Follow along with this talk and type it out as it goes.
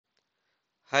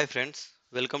Hi friends,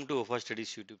 welcome to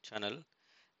WafaStudies YouTube channel.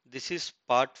 This is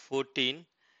part 14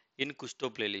 in Kusto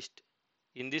playlist.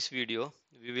 In this video,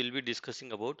 we will be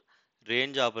discussing about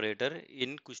range operator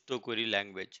in Kusto Query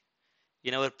Language.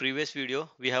 In our previous video,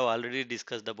 we have already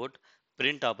discussed about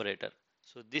print operator.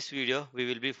 So this video, we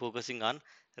will be focusing on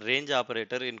range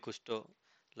operator in Kusto,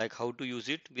 like how to use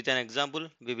it. With an example,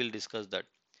 we will discuss that.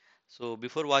 So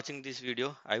before watching this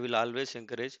video, I will always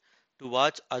encourage to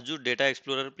watch Azure Data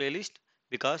Explorer playlist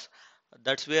because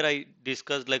that's where I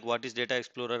discuss like what is Data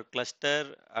Explorer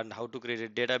cluster and how to create a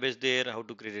database there, how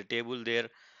to create a table there.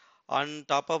 On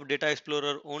top of Data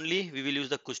Explorer only, we will use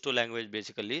the Kusto language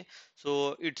basically.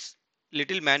 So it's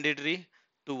little mandatory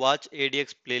to watch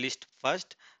ADX playlist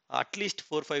first, at least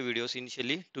 4 5 videos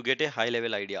initially to get a high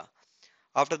level idea.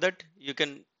 After that, you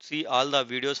can see all the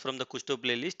videos from the Kusto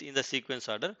playlist in the sequence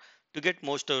order to get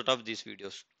most out of these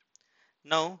videos.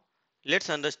 Now, let's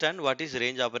understand what is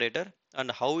range operator and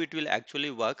how it will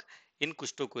actually work in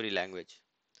Kusto query language.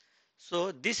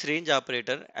 So, this range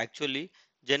operator actually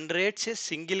generates a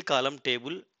single column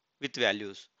table with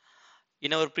values.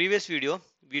 In our previous video,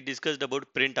 we discussed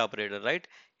about print operator, right?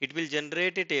 It will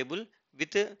generate a table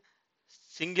with a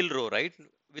single row, right?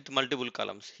 With multiple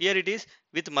columns. Here it is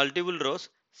with multiple rows,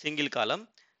 single column.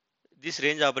 This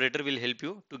range operator will help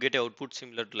you to get output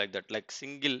similar to like that, like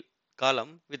single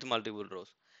column with multiple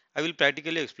rows. I will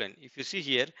practically explain. If you see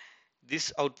here,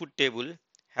 this output table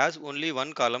has only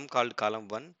one column called column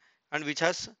 1 and which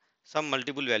has some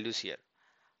multiple values here.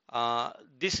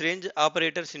 This range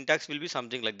operator syntax will be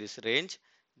something like this: range,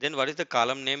 then what is the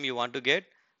column name you want to get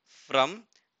from,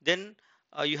 then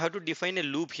you have to define a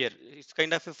loop here. It's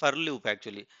kind of a for loop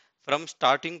actually, from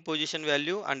starting position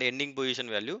value and ending position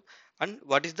value, and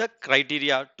what is the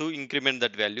criteria to increment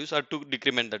that values or to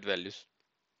decrement that values.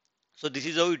 So this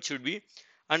is how it should be,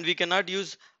 and we cannot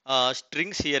use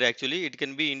strings here. Actually it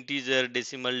can be integer,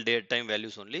 decimal, date, time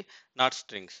values only, not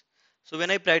strings. So when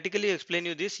I practically explain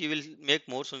you this, you will make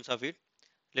more sense of it.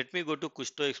 Let me go to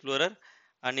Kusto Explorer,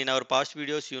 and in our past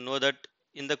videos you know that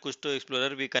in the Kusto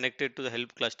Explorer we connected to the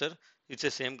help cluster. It's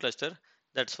the same cluster,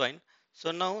 that's fine.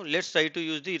 So now let's try to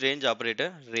use the range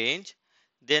operator. Range,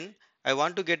 then I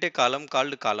want to get a column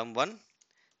called column 1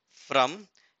 from.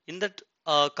 In that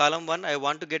column 1 I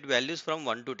want to get values from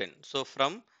 1 to 10. So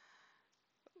from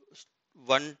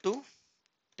 1 to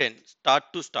 10, start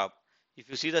to stop. If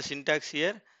you see the syntax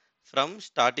here, from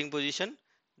starting position,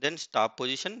 then stop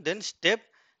position, then step,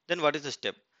 then what is the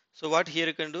step? So what here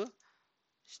you can do,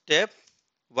 step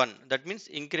 1, that means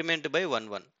increment by 1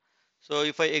 1. So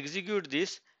if I execute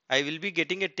this, I will be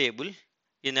getting a table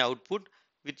in output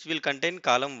which will contain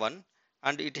column 1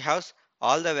 and it has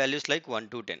all the values like 1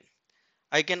 to 10.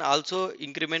 I can also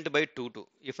increment by 2 2.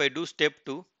 If I do step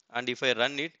 2 and if I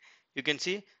run it, you can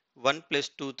see 1 plus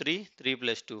 2 3, 3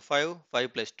 plus 2 5,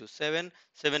 5 plus 2 7,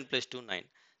 7 plus 2 9.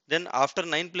 Then after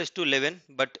 9 plus 2 11,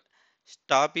 but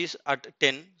stop is at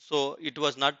 10, so it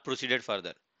was not proceeded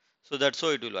further. So that's how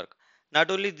it will work. Not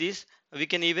only this, we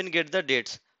can even get the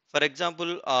dates. For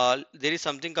example, there is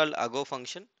something called ago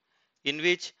function in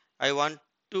which I want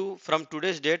to, from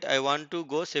today's date, I want to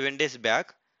go 7 days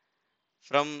back,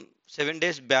 from 7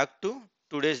 days back to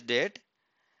today's date,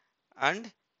 and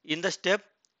in the step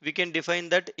we can define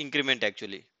that increment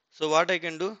actually. So what I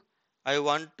can do, I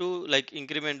want to like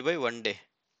increment by 1 day,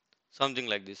 something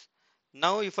like this.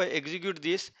 Now if I execute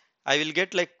this, I will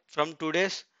get like from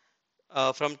today's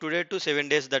from today to 7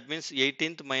 days, that means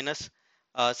 18th minus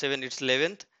 7, it's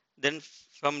 11th, then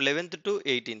from 11th to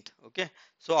 18th. Okay,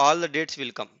 so all the dates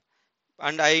will come,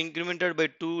 and I incremented by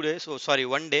 2 days, so sorry,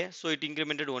 1 day, so it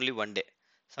incremented only 1 day,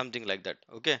 something like that.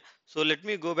 Okay, so let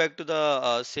me go back to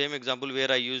the same example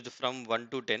where I used from 1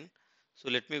 to 10. So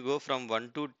let me go from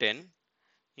 1 to 10,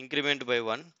 increment by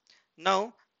 1.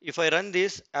 Now if I run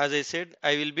this, as I said,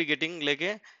 I will be getting like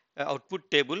a output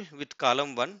table with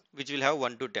column 1 which will have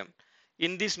 1 to 10.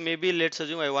 In this, maybe let's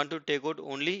assume I want to take out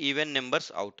only even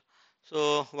numbers out.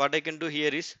 So what I can do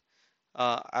here is,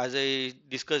 as I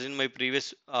discussed in my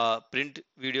previous print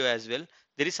video as well,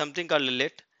 there is something called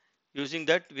let. Using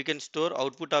that, we can store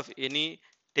output of any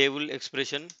table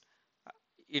expression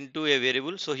into a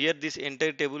variable. So here this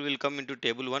entire table will come into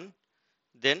table 1.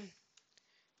 Then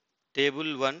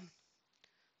table 1,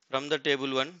 from the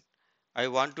table 1, I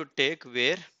want to take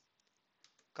where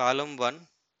column 1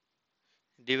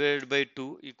 divided by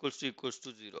 2 equals to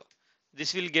 0.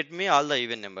 This will get me all the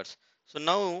even numbers. So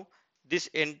now this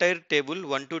entire table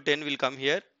 1 to 10 will come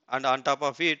here, and on top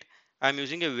of it I am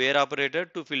using a where operator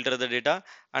to filter the data,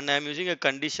 and I am using a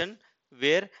condition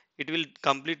where it will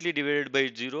completely divided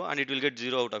by 0 and it will get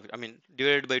 0 out of it. I mean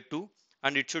divided by 2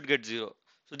 and it should get 0.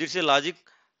 So this is a logic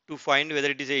to find whether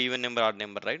it is a even number or odd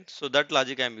number, right? So that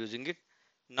logic I am using it.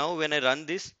 Now when I run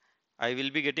this, I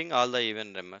will be getting all the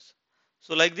even numbers.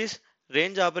 So like this,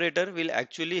 range operator will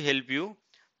actually help you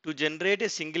to generate a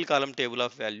single column table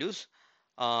of values.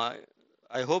 uh,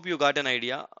 I hope you got an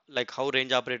idea like how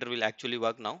range operator will actually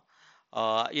work now.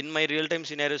 In my real-time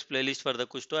scenarios playlist for the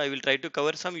Kusto, I will try to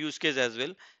cover some use case as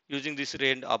well using this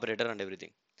range operator and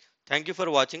everything. Thank you for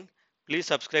watching. Please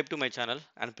subscribe to my channel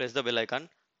and press the bell icon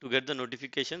to get the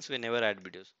notifications whenever I add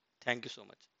videos. Thank you so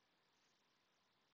much.